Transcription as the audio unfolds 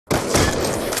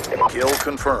Kill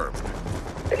confirmed.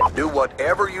 Do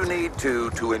whatever you need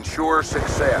to ensure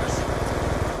success.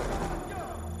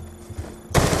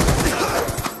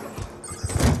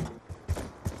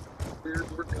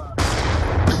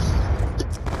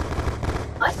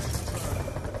 What?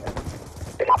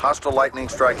 Hostile lightning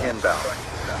strike inbound.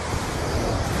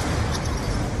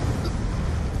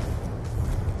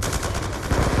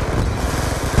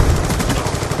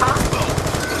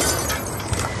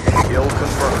 Kill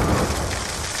confirmed.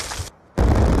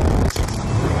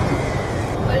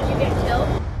 What did you get killed?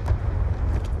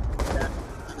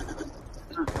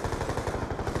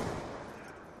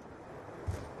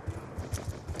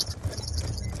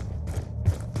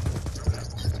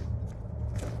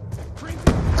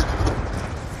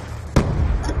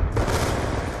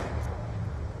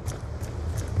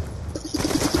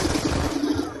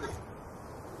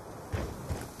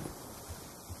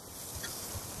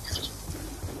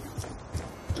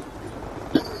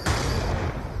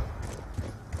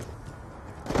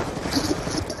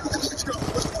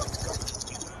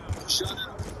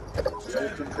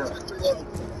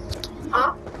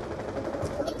 Huh?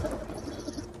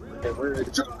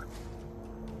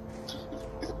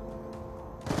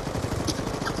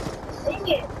 Dang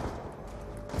it.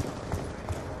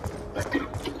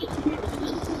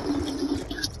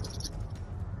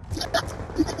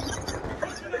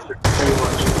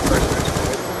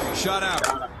 Shot out.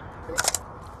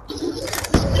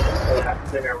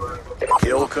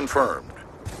 Kill confirmed.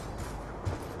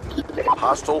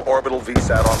 Hostile orbital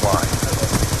VSAT online.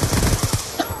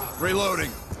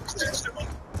 Reloading.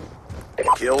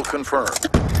 Kill confirmed.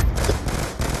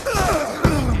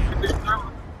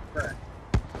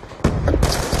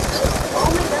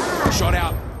 Shot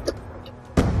out.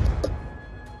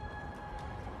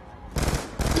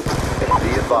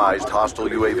 Be advised, hostile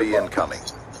UAV incoming.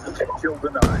 Kill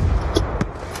denied.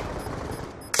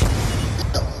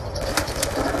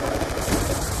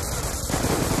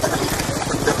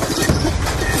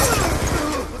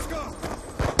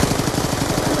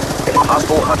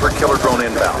 Hostile hunter-killer drone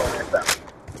inbound.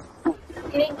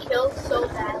 Getting killed so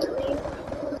badly.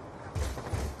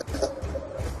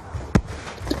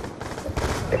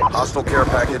 Hostile care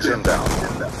package inbound.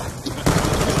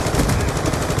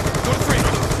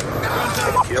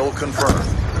 Kill confirmed.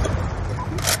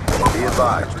 Be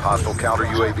advised, hostile counter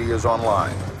UAV is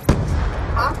online.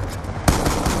 Huh?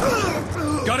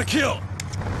 Got a kill.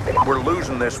 We're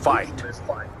losing this fight.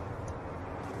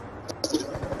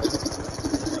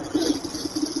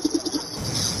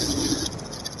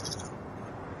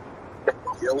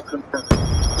 Kill confirmed.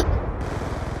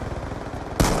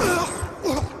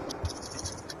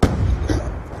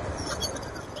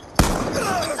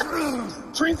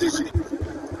 Transition.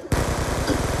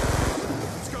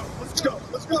 Let's go. Let's go.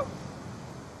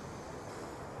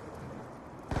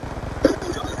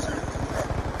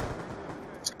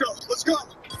 Let's go.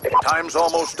 Time's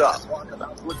almost up. Walk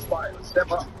about switch fire.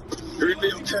 Step up. You're gonna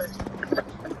be okay.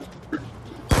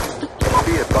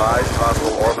 Be advised,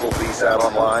 hostile orbital VSAT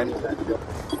online.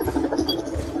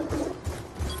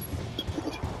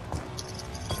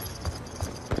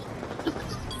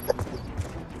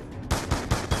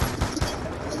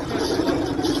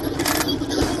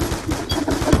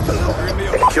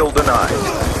 Kill denied.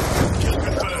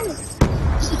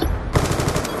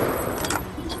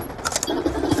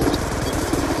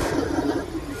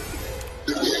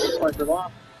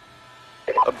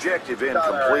 Objective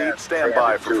incomplete. Stand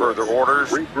by for further orders.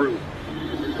 Regroup.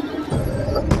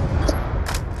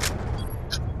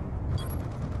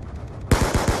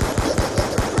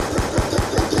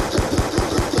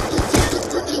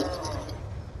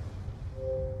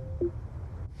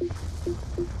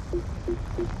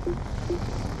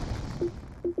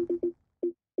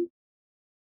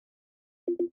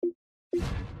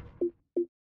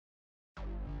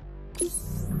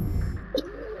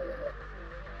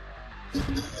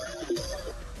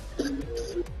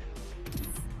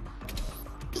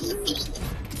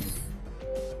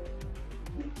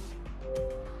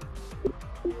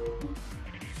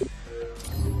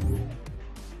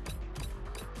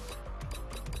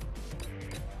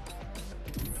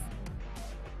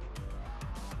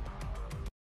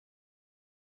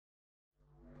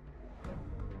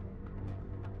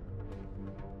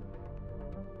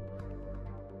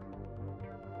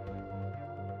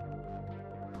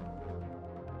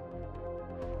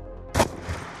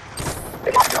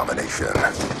 Domination.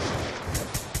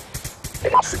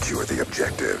 Secure the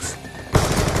objectives.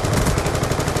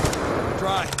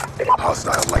 Try.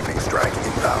 Hostile lightning strike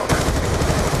inbound.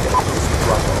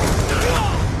 Bravo.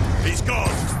 He's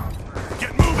gone.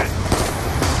 Get moving.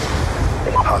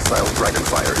 Hostile dragon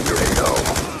fire in your AO.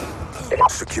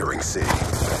 Securing C.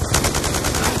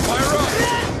 Fire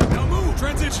up! Now move!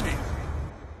 Transitioning!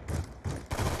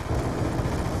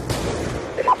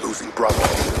 Losing Bravo.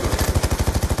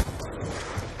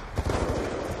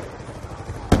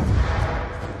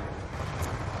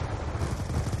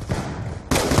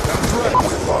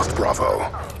 We lost Bravo.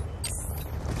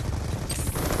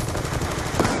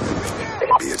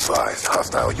 Be advised,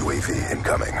 hostile UAV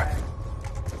incoming.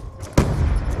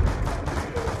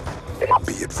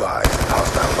 Be advised,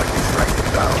 hostile lightning strike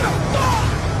inbound.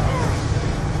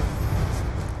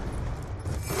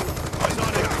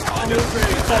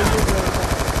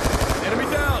 Enemy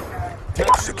down!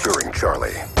 Securing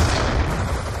Charlie.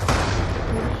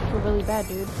 You're really bad,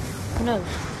 dude. Who knows?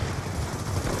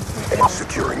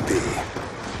 Securing B.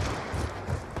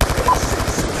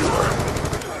 Secure.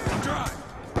 I'm dry!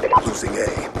 Losing A.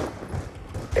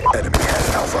 Enemy has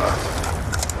Alpha.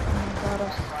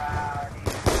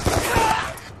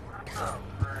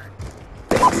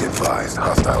 Be advised,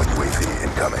 hostile UAV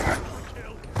incoming.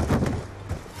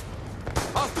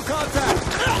 Hostile contact!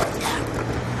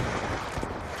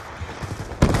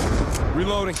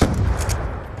 Reloading.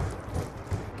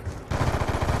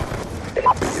 Be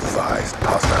advised,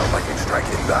 hostile lightning strike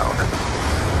inbound.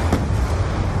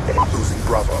 Losing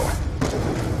Bravo.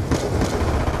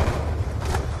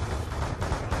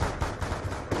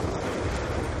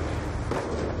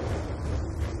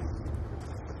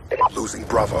 Losing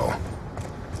Bravo.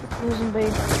 Losing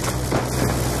big.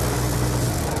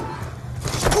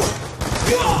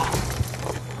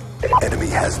 Enemy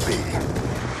has B. I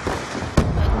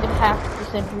can get half the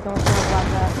sentry, don't feel about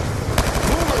that.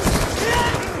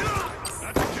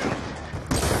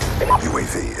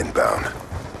 UAV inbound.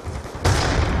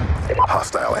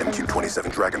 Hostile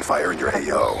MQ-27 Dragonfire in your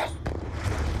AO.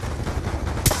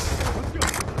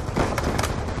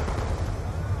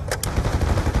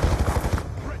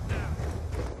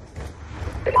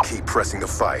 Keep pressing the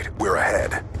fight. We're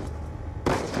ahead.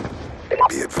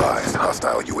 Be advised,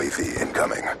 hostile UAV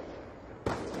incoming.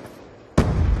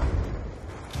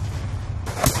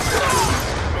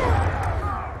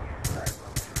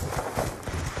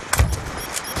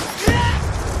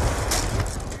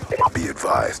 Be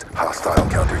advised, hostile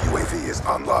counter UAV is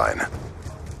online.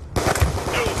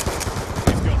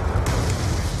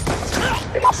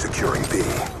 Securing B.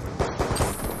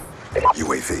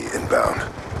 UAV inbound.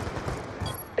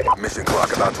 Mission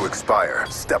clock about to expire.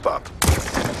 Step up.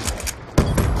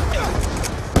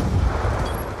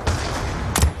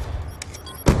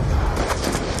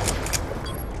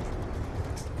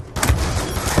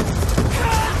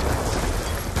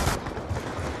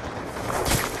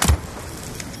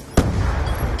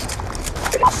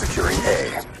 Securing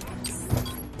A.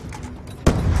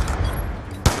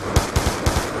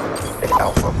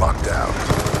 Alpha lockdown.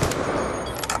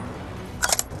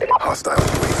 Hostile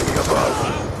UAV above.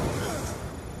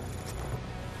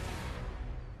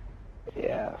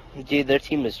 Yeah, dude, their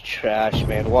team is trash,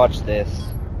 man. Watch this.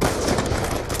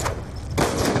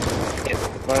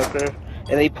 Marker,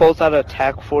 and he pulls out a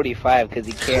TAC 45 because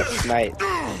he can't snipe.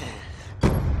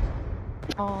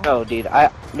 Oh. No, dude, I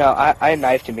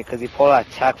knifed him because he pulled out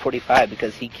TAC 45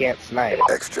 because he can't snipe.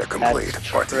 Extra complete. That's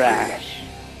RTB. trash.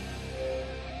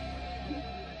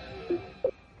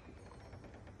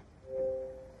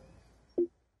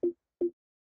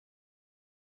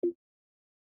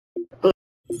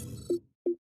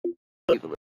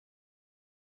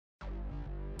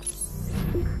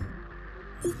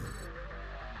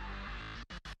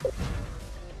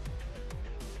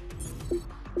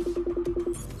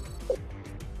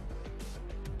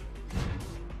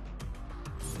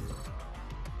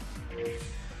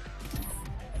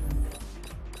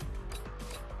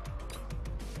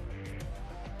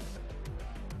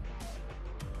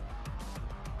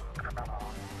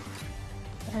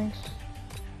 Thanks.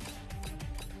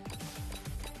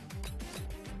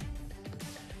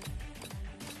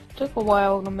 Took a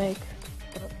while to make,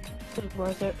 but it was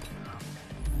worth it.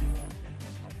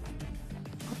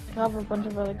 I have a bunch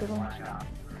of really good ones.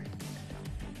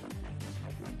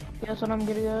 That's what I'm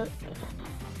getting at.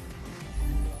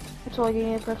 It's all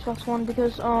getting it for Xbox One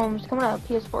because it's coming out of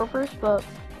PS4 first, but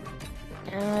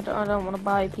and I don't want to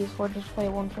buy a PS4 just to play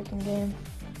one freaking game.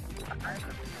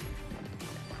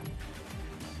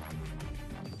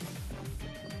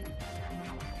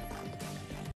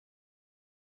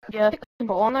 Yeah,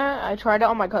 simple on that. I tried it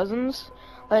on my cousins.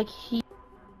 Like he.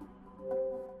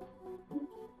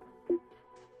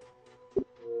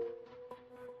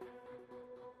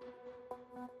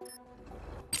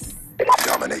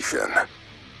 Domination.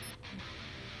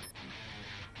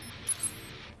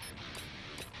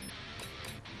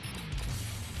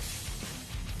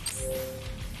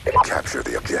 Capture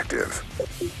the objective.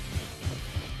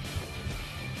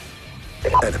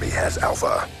 Enemy has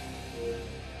Alpha.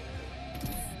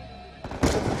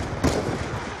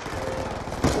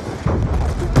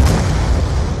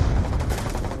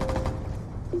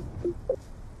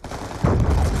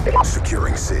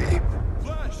 Securing C.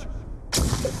 Flash!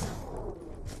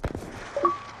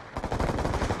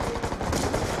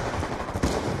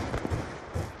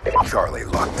 Charlie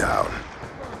locked down.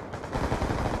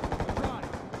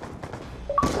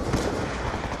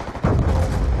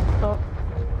 So,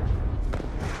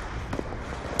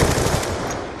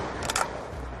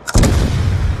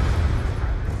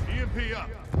 EMP up.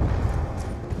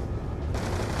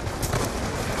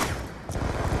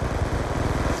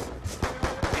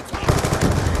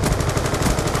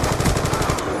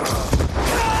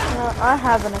 I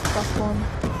have an Xbox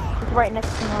One. It's right next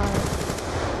to mine.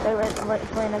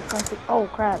 It's right next to my. Oh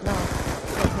crap! No.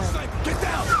 Sniper, get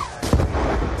down!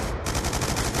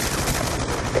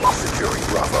 Securing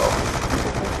Bravo.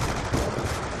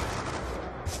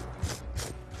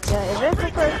 Yeah, it is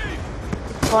the first.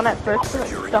 It's fun at first, but it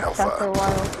Securing sucks Alpha. after a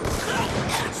while.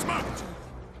 Smoked!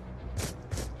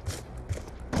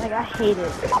 Like I hate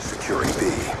it. Securing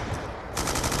B.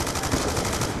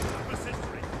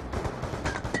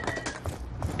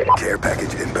 Care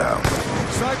package inbound.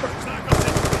 Sniper!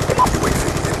 UAV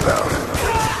inbound.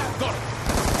 Got him!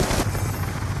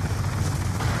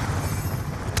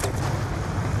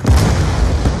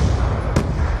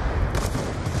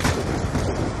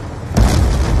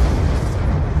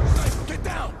 Sniper, get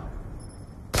down!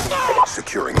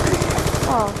 Securing B.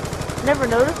 Oh, never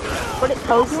noticed. What it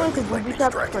tells you is a booby Lightning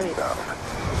trap strike straight. inbound.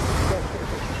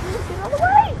 Get out of the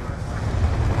way!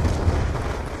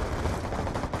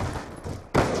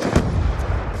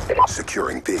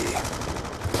 Securing B.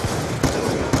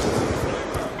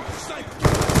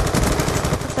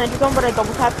 Sentry gun, but I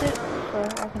double tapped it, so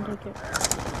I can take it.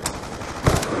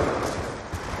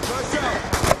 Flash out!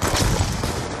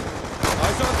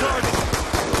 Eyes on target!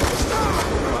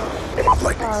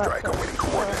 Lightning strike awaiting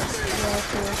coordinates.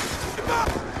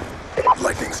 Yeah,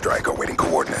 Lightning strike awaiting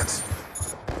coordinates.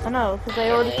 I know, because I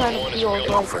already signed up deals,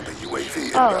 like, Friendly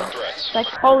UAV oh, inbound. like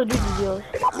Call of Duty deals.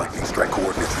 Lightning strike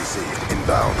coordinates received.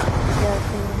 Inbound.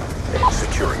 Yeah,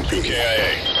 Securing B.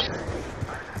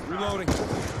 Reloading.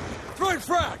 Throwing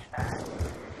frag!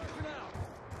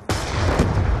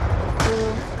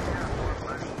 so,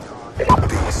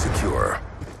 B secure.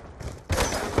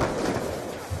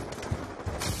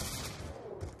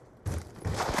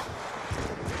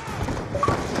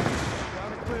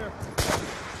 Clear.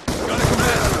 Got a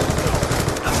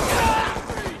command!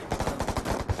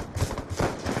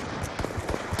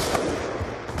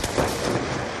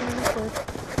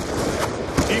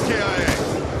 EKIA.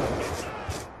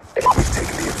 We've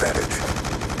taken the advantage.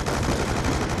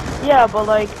 yeah, but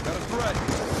like, Got a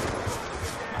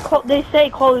threat. they say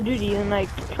Call of Duty and like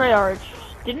Treyarch.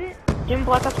 Didn't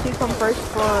Black Ops 2 come first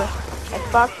for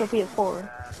Xbox or PS4?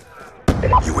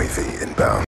 UAV inbound.